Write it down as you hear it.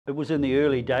It was in the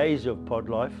early days of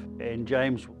Podlife, and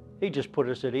James, he just put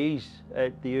us at ease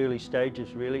at the early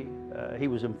stages really. He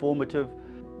was informative,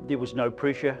 there was no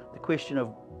pressure. The question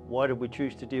of why did we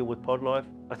choose to deal with Podlife?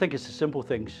 I think it's the simple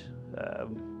things.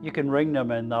 You can ring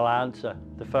them and they'll answer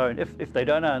the phone. If they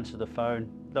don't answer the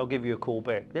phone, they'll give you a call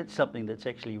back. That's something that's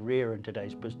actually rare in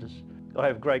today's business. I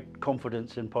have great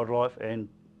confidence in Podlife and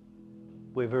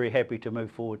we're very happy to move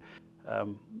forward.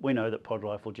 We know that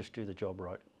Podlife will just do the job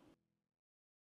right.